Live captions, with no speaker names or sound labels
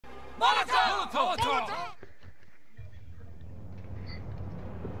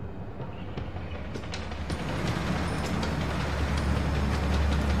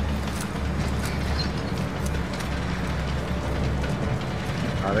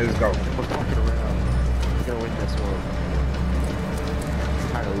Alright, let's go. We're fucking around. We're gonna win this one. I'm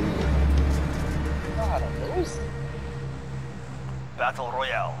tired of losing. God, I'm losing. Battle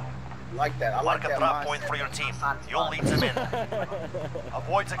Royale. Like that. I like Mark a that drop mindset. point for your team. You'll lead them in.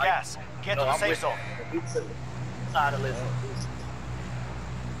 Avoid the gas. Get to the safe zone. Tired of listening.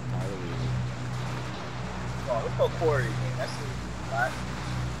 Tired of losing. Oh, let's go Corey again. That's it. Right?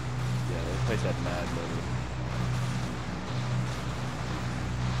 Yeah, let's play that mad mode.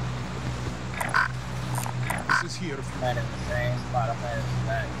 This is here. Man in the same spot. I'm in the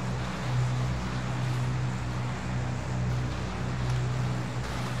back.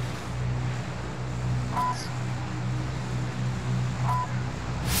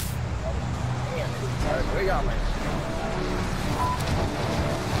 Where y'all at?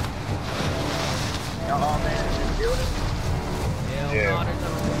 Y'all all man in this building? Yeah.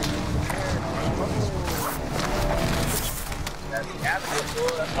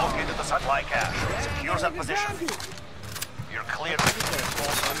 Located the supply cache. Secure that position. You're clear.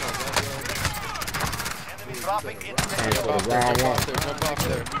 Enemy dropping into the Jump off there, jump off there, jump off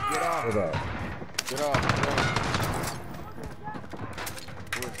there. Get off. Hold up. Get off, get off.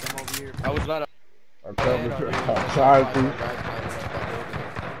 Come over here. I was not a... I'm coming. I'm trying to.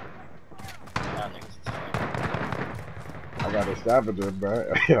 I got a scavenger, man.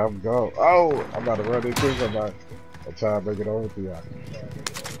 I'm going. Oh, I'm about to run into somebody. I'm trying to make it over to y'all.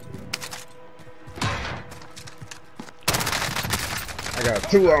 I got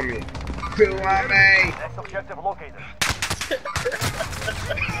two on me. Two on me. next objective located.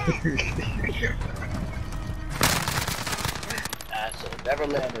 I should have never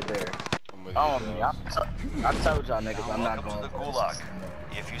landed there. Oh, me. I told y'all niggas I'm not Welcome going to the Gulag.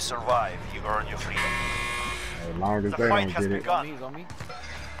 If you survive, you earn your freedom. As long as The they fight don't has get it. begun.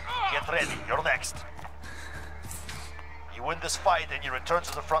 Get ready, you're next. You win this fight and you return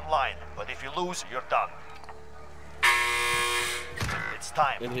to the front line, but if you lose, you're done. It's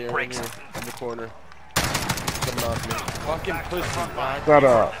time. In here, Breaks. in the corner. Coming off me. Fucking pussy, man. Shut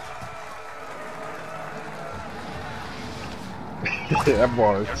up. That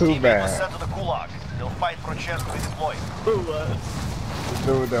boy Your is too teammate was bad. sent to the Gulag. They'll fight for a chance to be deployed. The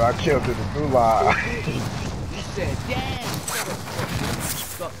dude that I killed in the gulag. You said, damn! You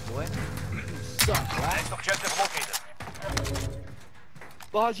suck, boy. You suck, right? Next objective located.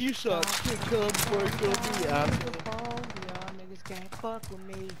 Boss, you suck. You come before you kill me. Y'all niggas can't fuck with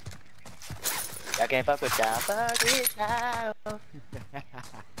me. Y'all can't fuck with y'all. Fuck with y'all.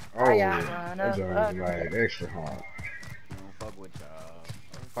 Oh, that joint is like extra hard. Don't fuck with y'all.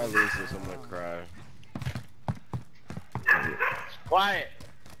 If I lose this, I'm gonna cry. Quiet.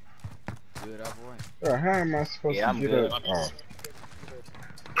 Good, up, boy. Bro, how am I supposed Yeah, to I'm get good. up? Oh.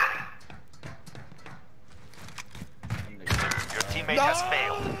 Your teammate has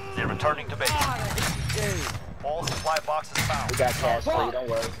failed. They're returning to base. All supply boxes found. We got cash for you, don't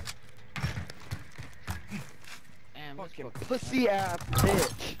worry. Damn, fucking pussy ass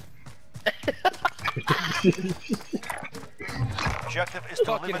bitch. Objective is to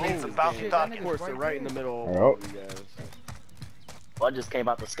Fucking eliminate the holy bounty shit. target. Of course, they're right in the middle of Oh. all of you guys. One just came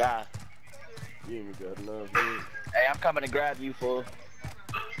out the sky. You ain't got enough, dude. Hey, I'm coming to grab you, fool.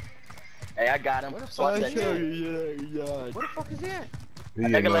 Hey, I got him. What the Swat fuck that is shit. Yeah. What the fuck is that? He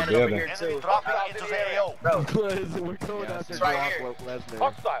in Nigga the landed over building. here Enemy too. dropping into the AO. Bro, We're going after it's right here. Brock Lesnar.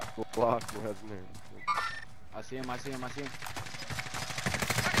 Brock Lesnar. I see him, I see him, I see him.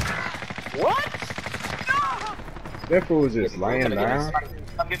 what? That fool was just laying down.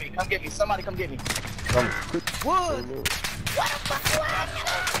 Come get me, come get me. Somebody come get me. Come. What?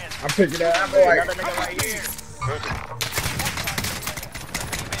 I'm picking that up, Another boy. nigga right here.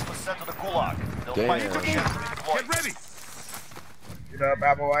 Teammate was sent to the Gulag. They'll Damn. fight for a chance to be deployed. Get ready. Get up,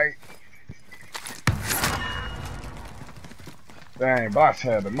 Apple White. Dang, boss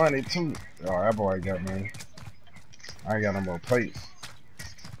had the money too. Oh, that boy got money. I ain't got no more plates.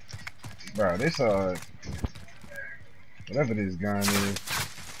 Bro, this whatever this gun is.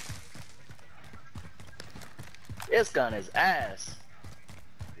 This gun is ass.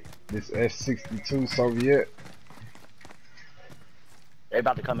 This S62 Soviet. They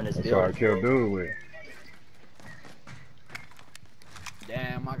about to come in this That's what I building. killed dude with.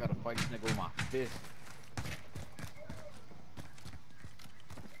 Damn, I gotta fight this nigga with my fist.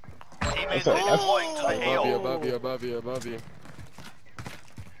 Teammates That's a- deploying to the AO. Above you.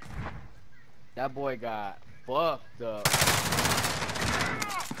 That boy got fucked up.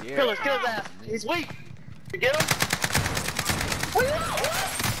 Yeah. Kill his ass. He's weak. You get him?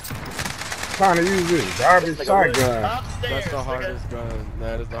 Trying to use this garbage shotgun. Upstairs, That's the hardest gun.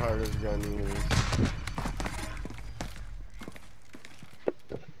 That is the hardest gun to use.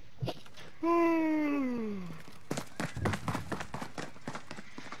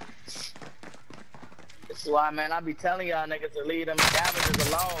 This is why, man, I be telling y'all niggas to leave them scavengers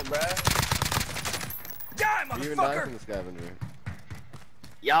alone, bruh. Die, You even died motherfucker! from the scavenger.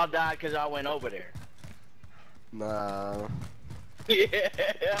 Y'all died because y'all went over there. Nah. Yeah.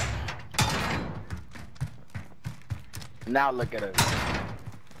 Now look at us.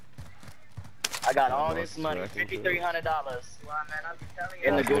 I got all this money, $5,300. Why, man, I be telling you.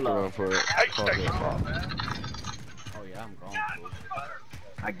 In the gulag. For it. Fuck it. Oh yeah, I'm gone. Fool.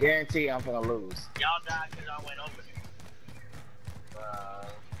 I guarantee I'm gonna lose. Y'all died because I went over there.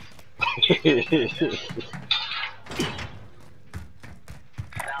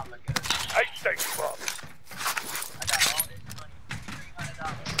 Now look at us. xHeadHanchox. I got all this money, $5,300.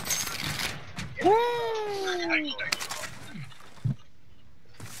 I guarantee I'm gonna lose.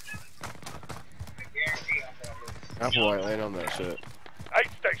 Apple White, land on that shit.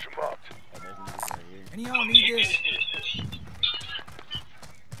 xHeadHanchox. And y'all need this?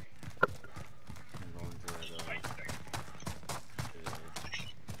 I'm going to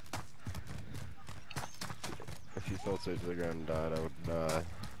If you fell straight to the ground and died, I would die.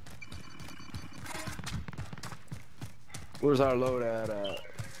 Where's our load at?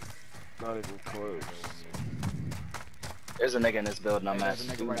 Not even close. There's a nigga in this building. I'm there's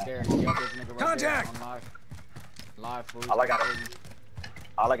at. a nigga right there. Yep, there's a nigga right Contact! there. On live. Live, fool. All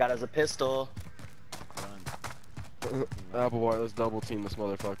I got is a pistol. Apple White, let's double team this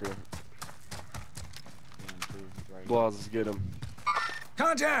motherfucker. Blas, let's get him.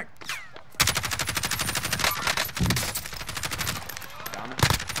 Contact!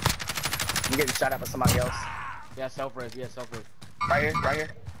 I'm getting shot at by somebody else. Yeah, self-res. Yeah, self-res. Right here, right here.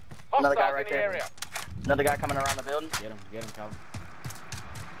 Another guy right there. Another guy coming around the building. Get him, Calvin.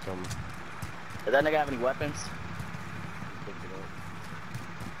 Come. Does that nigga have any weapons?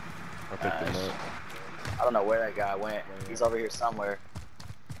 I picked him up. I don't know where that guy went. He's over here somewhere.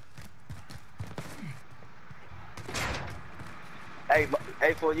 Hey,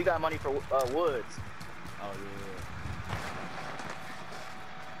 fool, you got money for woods? Oh yeah.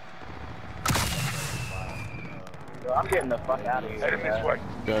 Yo, I'm getting the fuck out of here. Headed this way.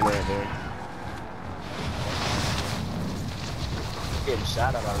 Gun right there. Getting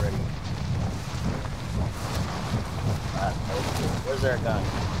shot at already. Where's their gun?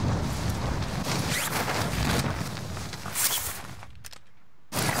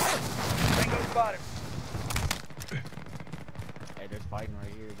 Bingo spotted. Hey, there's fighting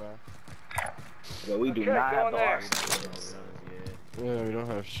right here, bro. Yo, we do Okay, not have go the next. arsenal. Yeah, we don't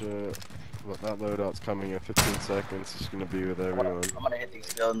have shit. But that loadout's coming in 15 seconds. It's gonna be with everyone. I'm gonna hit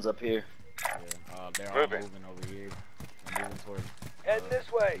these buildings up here. Yeah, they're all Moving. moving over here. I'm moving towards. Heading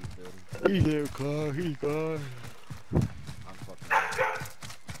this way. these buildings. He's there, car. He's gone. I'm fucking.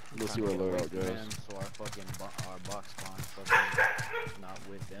 Let's see where loadout goes. So our fucking our box spawn fucking not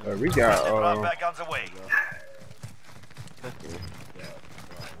with them. We got Drop back guns away.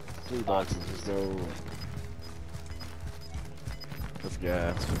 Three boxes, there's no. That's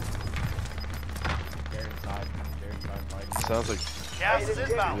gas. They're inside fighting. Sounds like. Gas is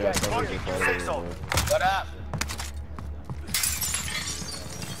inbound. Yeah, it sounds like Marking they're new safe fighting. zone. What up?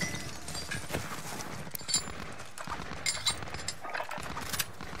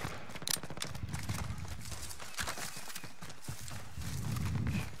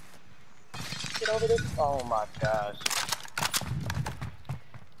 Get over this. Oh my gosh.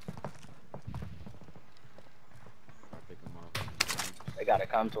 Pick them up. They gotta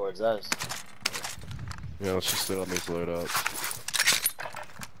come towards us. Yeah, let's just sit on these loadouts.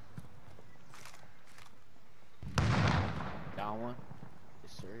 Down one.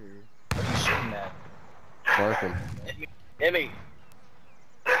 Yes, sir. What are you shooting at? Mark him. Hit me.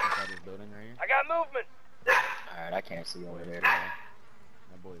 Inside this building right here. I got movement. Alright, I can't see over there.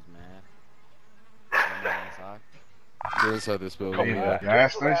 That boy's mad. That inside. They're inside this building. Yeah.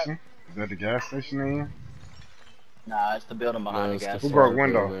 gas station? Is that the gas station in here? Nah, it's the building behind the it's gas the Who broke station.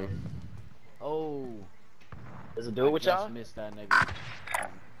 window? building. Oh. Does it do it with y'all? Missed that nigga.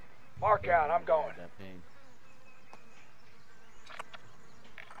 Mark out. I'm going. That ping.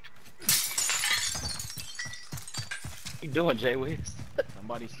 What you doing, Jay Wiz?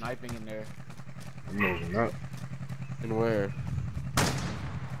 Somebody sniping in there. I'm moving up. And where?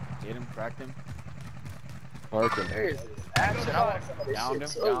 Hit him, cracked him. Mark him. Where is this action? I want some of this Downed him,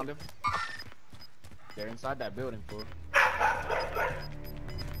 shit too. downed him. They're inside that building, fool.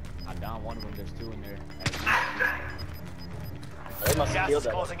 down one of them. There's two in there. They must have Gas killed is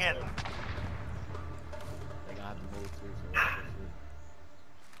that. closing in. They gonna have to move too. So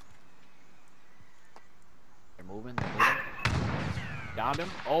they're moving. They're moving. Downed him.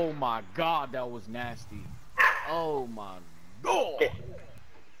 Oh my God, that was nasty. Oh my God.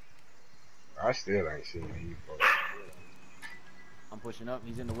 I still ain't seen him. I'm pushing up.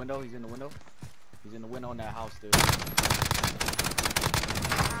 He's in the window. He's in the window. He's in the window in that house still.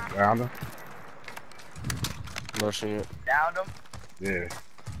 Down him? Rushing it. Downed him. Yeah.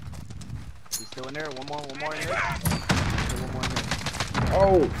 He's still in there. One more in there. Still one more in there.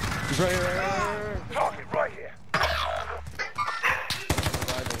 Oh! He's right here, right here. Target right here.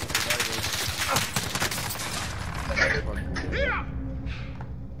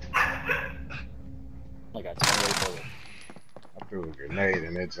 I got 28 bullets. I threw a grenade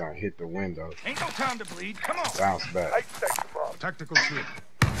and it just hit the window. Ain't no time to bleed. Come on. Bounce back. I take the bomb. Tactical shield.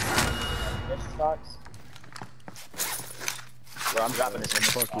 This sucks. Bro, I'm dropping this in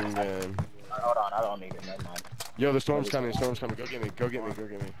the Fucking man. Hold on, I don't need it. Never mind. Yo, the storm's coming. Storm's coming. Go get me. Go get me. Go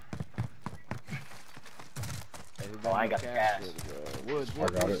get me. Oh, I ain't got the gas. Woods. I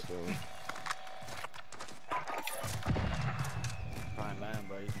got it. Fine land,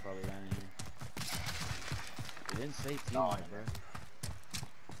 bro. You can probably land in here. It didn't say team on it, bro.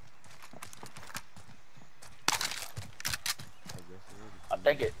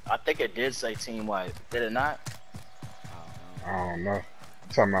 I think it did say team white. Did it not? I don't know.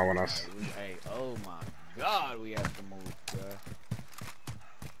 Talking about when I. Hey, oh my God, we have to move,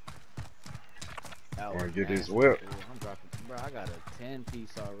 bro. Wanna get this whip? Dude. I'm dropping, bro. I got a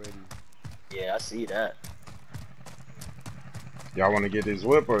 10-piece already. Yeah, I see that. Y'all want to get this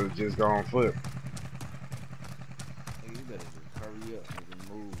whip or just go on foot? Hey, you better just hurry up and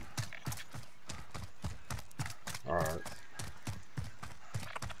move. Alright.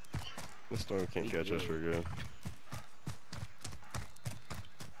 The storm can't catch us for good.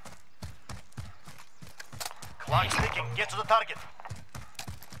 Clock's ticking. Get to the target.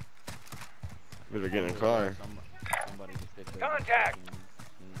 Better get in a car. Somebody just hit the Contact!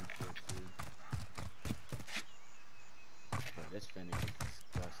 This finish is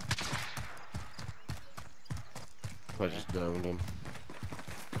disgusting. I just downed him.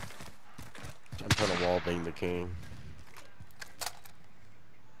 I'm trying to wall bang the king.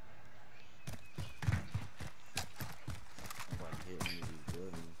 Nobody hit any of these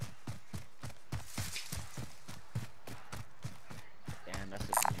buildings. Damn, that's a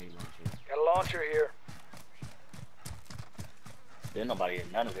grenade launcher. Got a launcher here. Didn't nobody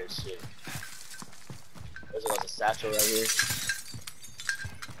hit none of this shit. There's like a satchel right here.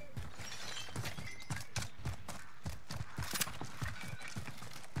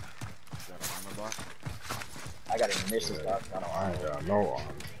 Got an armor box. I got an munitions box. I don't I know. ain't got no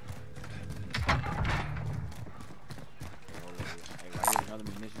armor. Hey, right here's another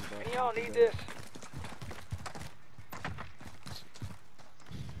munitions box. Y'all need this.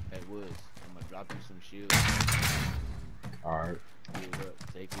 Hey, Woods, I'm gonna drop you some shields. Alright. Shield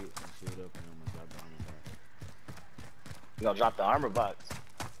up, take it, and shield up, and I'm gonna drop the armor box. You gonna drop the armor box?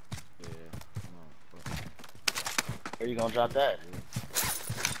 Yeah, come on, fuck it. Where you gonna drop that?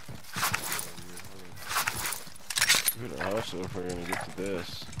 We're gonna hustle if we're gonna get to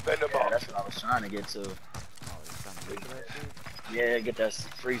this. Bend the Yeah, box. that's what I was trying to get to. Oh, you trying to get to that shit? Yeah, get that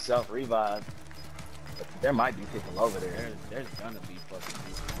free self revive. There might be people over there. There's gonna be fucking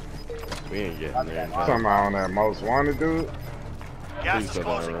people. We ain't getting there. Talking about on that most wanted dude? Gas Please is don't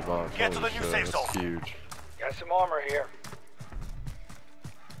closing. armor box. Get to the Holy new shit, safe zone. that's huge. Got some armor here.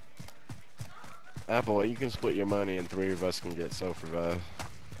 Apple, you can split your money and 3 of us can get self-revive.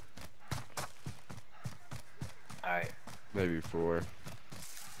 Alright. Maybe 4.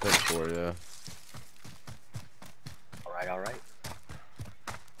 That's 4, yeah. Alright, alright.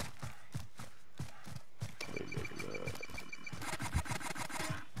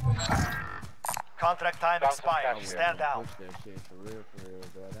 Contract time expired. Stand down. Push that shit for real,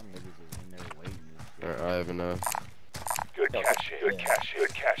 bro. Them niggas is in there waiting and shit. Alright, I have enough. Good cash here. Good cash here.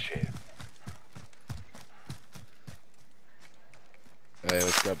 Good cash here. Hey,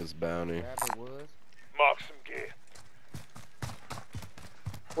 let's grab this bounty. Grab it, Woods. Mark some gear.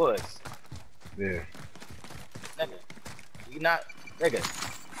 Woods. Yeah. Nigga. You not. Nigga.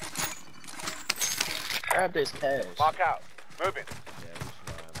 Grab this cash. Mark out. Moving. Yeah, we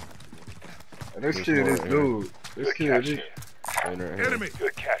should have to This There's kid, more this right dude. This Good kid, cash this, here. Right here. Enemy.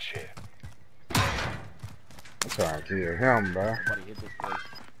 Good cash here. I'm trying to kill him, bro. Somebody hit this place.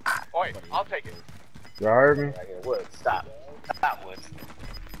 Oi, Somebody I'll hit take this it. place. Y'all heard me? Right here. Woods. Stop. Stop, Woods.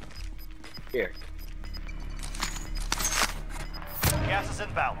 Here. Gas is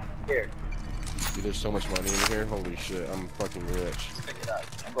inbound. Here. Dude, there's so much money in here. Holy shit, I'm fucking rich. Pick it up.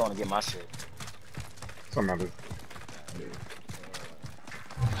 I'm going to get my shit. Somebody.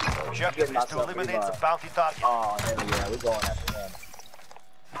 Objective is to eliminate the bounty target. Oh, hell yeah, we're going after him.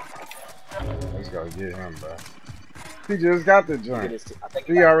 Let's go get him, bro. He just got the joint. I think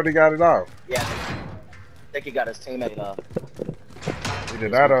He already got it off. Yeah, I think he got his teammate off. Either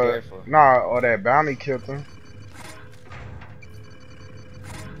that or nah, or that bounty killed him.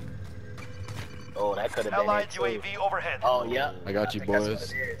 Oh, that could have been Allied it too. UAV overhead. Oh, yeah. I got you, think that's boys.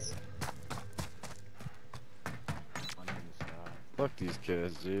 what it is. Fuck these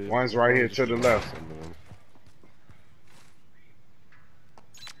kids, dude. One's right here to the left.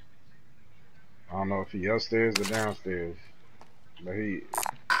 I don't know if he upstairs or downstairs, but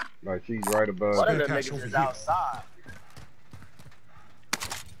he's right above. One of me. them niggas is outside.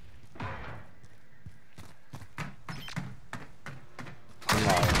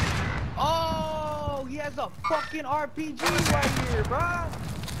 Oh, he has a fucking RPG right here, bro.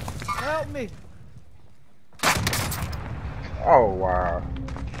 Help me. Oh wow.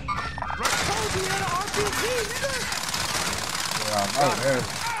 Bro, told you he had an RPG, nigga. Yeah, I know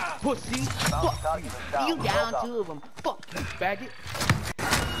that. Pussy. Fuck you. You down, two of them. Fuck you, faggot.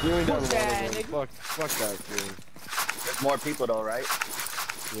 You ain't done Pussy one ass of them. nigga. Fuck that dude. There's more people though, right?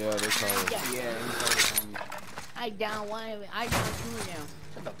 Yeah, they're coming. Yeah, he's already on me. I down one of them. I down two of them.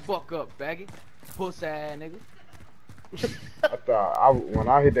 Shut the fuck up, faggot. Pussy ass nigga. I thought when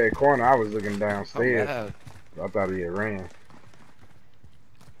I hit that corner, I was looking downstairs. Oh, I thought he had ran.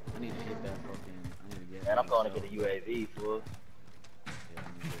 I need to hit that fucking. I need to get. Man, I'm going to get a UAV, fool. Yeah,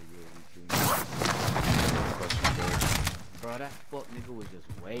 I need to get a UAV too. Bro, that fuck nigga was just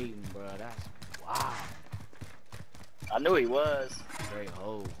waiting, bro. That's wow. I knew he was. Straight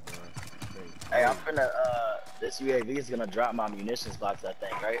hoes, bro. Straight Hey, I'm hoes. finna, this UAV is gonna drop my munitions box, I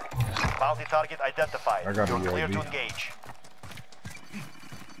think, right? Bounty target identified. I got a You're clear UAV. to engage.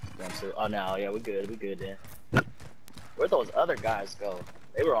 Oh, no, yeah, we good then. Where'd those other guys go?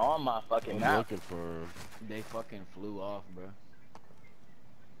 They were on my fucking I'm map. looking for him. They fucking flew off, bro.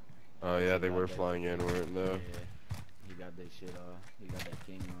 Oh yeah, they were flying in, weren't they? Yeah. He got that shit off. He got that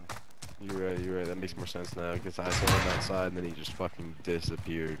king off. You're right. That makes more sense now. Because I saw him outside and then he just fucking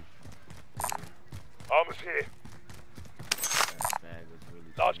disappeared. Almost here. That bag was really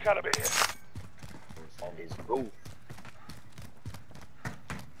Large caliber here. On his roof.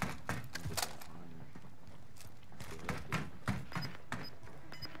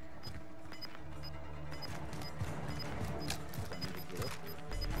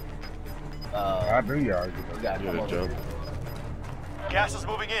 I do y'all. You gotta You come gotta over jump. here. Gas is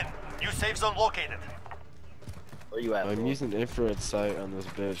moving in. New safe zone located. Where you at, I'm fool? using infrared sight on this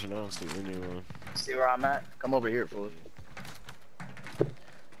bitch and I don't see anyone. See where I'm at? Come over here, fool.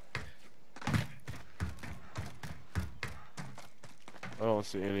 I don't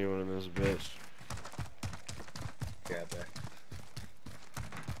see anyone in this bitch. Grab that.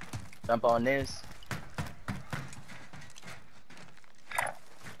 Jump on this.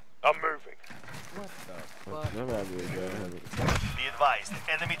 I'm moving. What the Fuck, fuck? I'm happy with that. Be advised,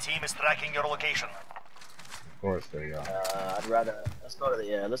 enemy team is tracking your location. Of course they are. I'd rather, let's go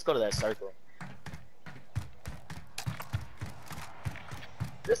to that circle.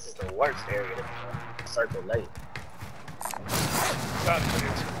 This is the worst area to circle late. Right,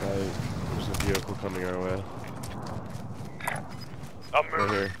 there's a vehicle coming our way. I'm Right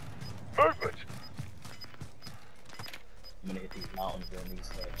here. Movement. I'm gonna hit these mountains and these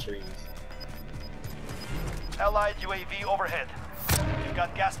trees. Allied UAV overhead. You've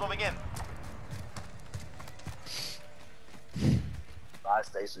got gas moving in. Fire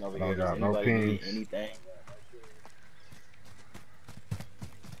station over No here. Does doubt, no anybody need pings. anything?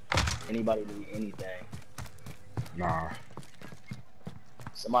 Anybody need anything? Nah.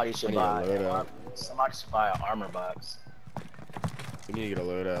 Somebody should I need a buy. loadout. Somebody should buy an armor box. We need to get a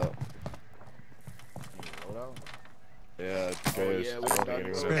loadout. Hold on. Yeah, Oh, guys. yeah, we I don't got think anyone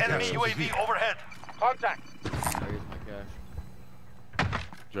it. else Enemy has. UAV overhead. Contact. There's my cash.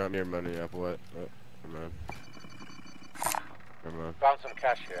 Drop me your money up. What? Oh, come on. Come on. Found some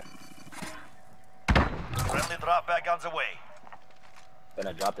cash here. Friendly drop bag guns away.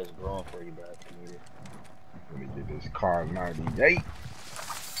 Gonna drop this growing for you, bro. If you need it. Let me get this car 98.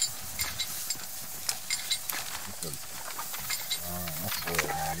 I swear,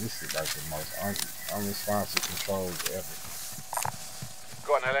 man, this is like the most unresponsive controls ever.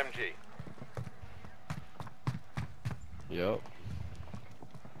 Got an LMG. Yep.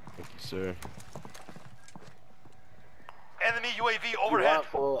 Thank you, sir. Enemy UAV You overhead. want,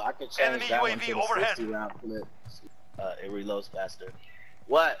 fool? I can change Enemy that one UAV to the overhead. 60 round clip. it reloads faster.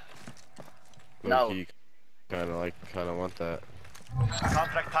 What? No. Low-key, kinda want that.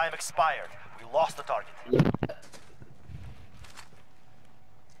 Contract time expired. We lost the target.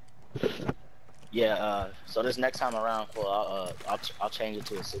 Yeah. So this next time around, well, I'll change it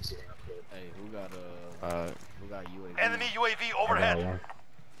to a 60 round clip. Hey, who got UAV? Enemy UAV overhead.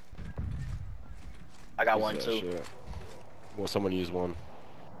 I got one Use too. that shit. Well, someone use one.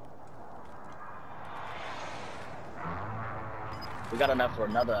 We got enough for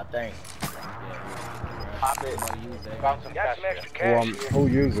another, I think. Pop it. Got some extra cash here. Who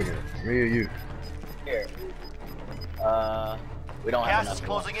using it? Me or you? Here. We don't have Gas enough. is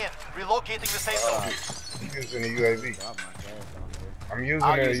closing in. Relocating the safe zone. I'm using the UAV. I'm using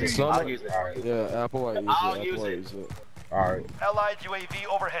I'll it. use it. I'll use it. Alright. Yeah, Apple White use I'll it. use Apple White it. use it. Alright. Allied UAV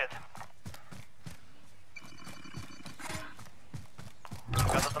overhead.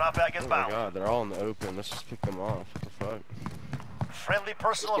 Got the drop bag Oh my inbound. god, they're all in the open. Let's just pick them off. What the fuck? Friendly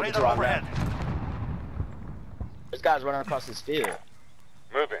personal Let's get radar to our overhead. This guy's running across this field.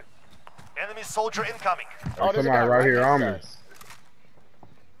 Moving. Enemy soldier incoming. Oh, there's a Somebody guy right here next on to me. us.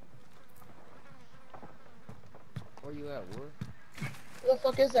 Where you at, Ward? Who the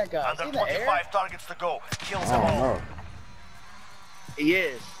fuck is that guy? Is he Under in the air? 25 targets to go. Kills I them don't all. know. He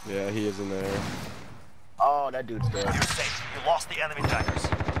is. Yeah, he is in there. Oh, that dude's dead. You're safe. You lost the enemy taggers.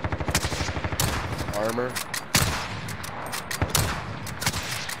 Armor.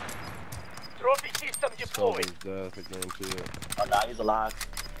 Trophy system deployed. Soldier's death, I guarantee it. Oh, no, he's alive.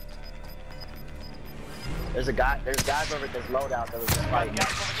 There's guys over at this loadout that was just fighting.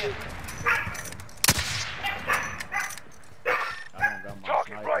 Gas moving in. I don't got my Target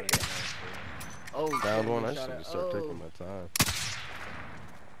sniper right in there, so- Oh, Down shit, one. he I just shot need to at- start oh. taking my time.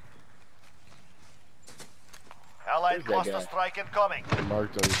 Allied Who's that cluster guy? strike incoming.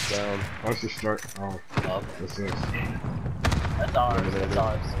 Marked on his down. Let's just start. Oh, Oh, that's this. that's ours. That's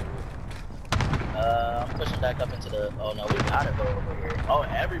ours. I'm pushing back up into the. Oh no, we gotta go over here. Oh,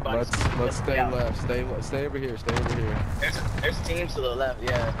 everybody's. Let's stay out. left. Stay over here. Stay over here. There's teams to the left.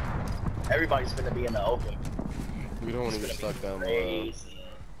 Yeah. Everybody's gonna be in the open. We don't want to It's get gonna stuck be down below. crazy.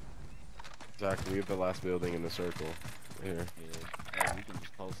 Exactly. We have the last building in the circle. Here. Yeah. Hey, we can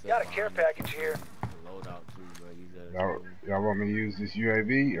just post that Got a care behind package here. the loadout too, bro. These are- Y'all want me to use this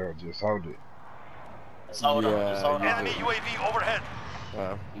UAV or just hold it? Just hold on. Just hold on. Enemy UAV overhead.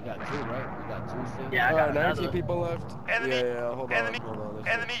 Wow. You got two, right? We got two still? Yeah, I got 19 another. people left. Enemy- Yeah, hold on. enemy- Hold on.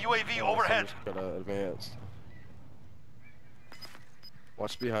 Enemy UAV overhead. Gotta advance.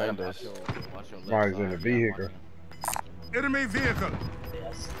 Watch behind us. Watch your left Somebody's in side, the vehicle. watch him. Enemy vehicle.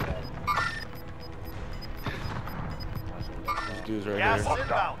 Yes. Watch your left These side. dudes right Gas here. is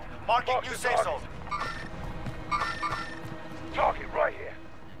inbound. Marking new safe zone. Target right here.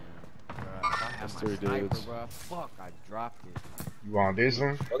 Bruh, if I had That's my three sniper, dudes. bruh, fuck, I dropped it. You want this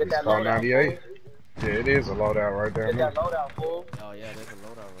one? Look at It's that called loadout. 98. Yeah, it is a loadout right there. Look at Man. that loadout, fool. Oh yeah, there's a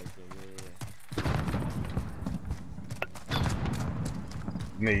loadout right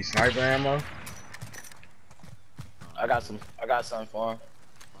there. Need sniper ammo? I got some for him.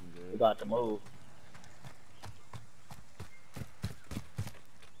 I'm We good. got to move.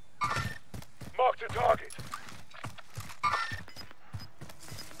 Mark the target.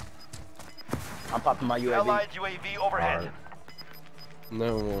 I'm popping my UAV. Allied UAV overhead. Alright.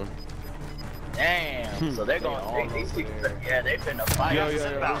 No one. Damn. So they're They going. all These over people. there. Yeah, they finna fight. Yo, Gas is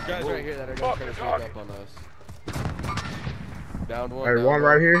inbound. there's guys right here that are gonna try to sneak up on us. Down one. Hey, down one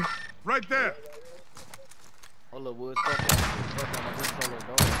right here. Right there. Hold up, Woods. Fuck on this solo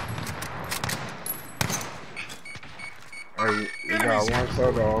door. Hey, we got one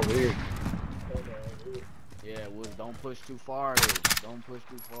soda over here. Yeah, Woods, don't push too far, dude. Don't push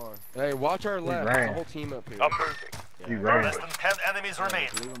too far. Hey, watch our left. ran. There's a whole team up here. I'm moving. He Yeah. ran. Less than 10 enemies remain.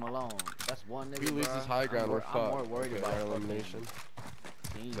 Just leave him alone. That's one nigga, If he loses bruh. high ground, we're I'm more fucked. worried Okay, about our fucking elimination.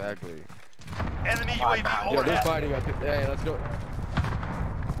 team. Exactly. Enemy Oh, UAV nah. Yeah, they're overhead. fighting up here. Hey, let's go.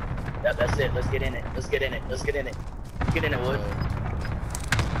 That's it. Let's get in it. Let's get in it. Let's get in it. Get in it, Wood.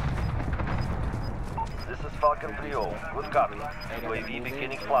 This is Falcon 3-0. Good copy. UAV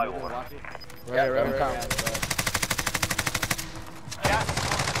beginning flyover. Yeah, Right. Gas.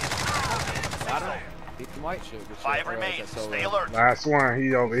 Beat the white shit. 5 remain. Stay alert. Last one,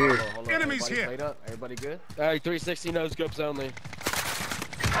 he over here. Enemies Everybody here. played up. Everybody good? Hey, 360 no scopes only.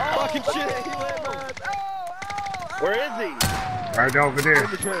 Fucking shit. Where is he? Right over there.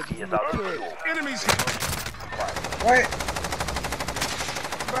 He is out of fuel. Enemies here. What?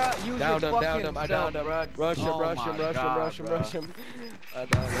 Bruh, use Downed your him, fucking downed him, I self, downed him. bruh. Rush him, Oh rush my him, rush him, God, rush him, bruh. rush him. I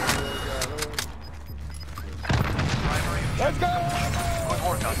downed him. Let's go. Good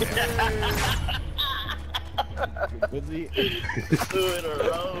work out there. Was he? 2 in a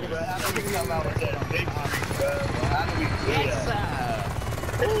row, bro. How do we come out with that victory, bro? How do we do that?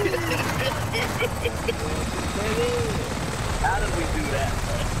 How did we do that,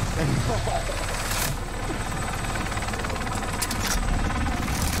 bro?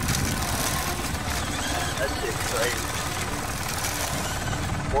 That shit crazy.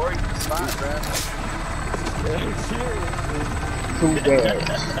 Corey, spot, bro. Too bad.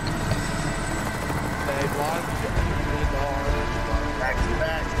 Hey, watch. Back to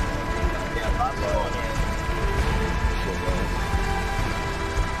back. Yeah, my phone.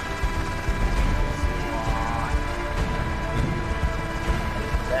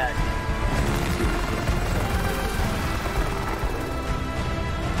 Back.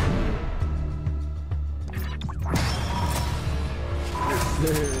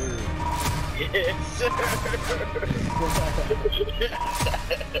 Yes, sir.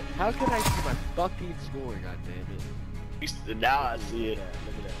 How can I see my fucking score, goddammit? Now I see it.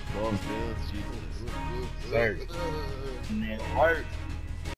 Look at that. 12 kills, Jesus. Sir. And it worked.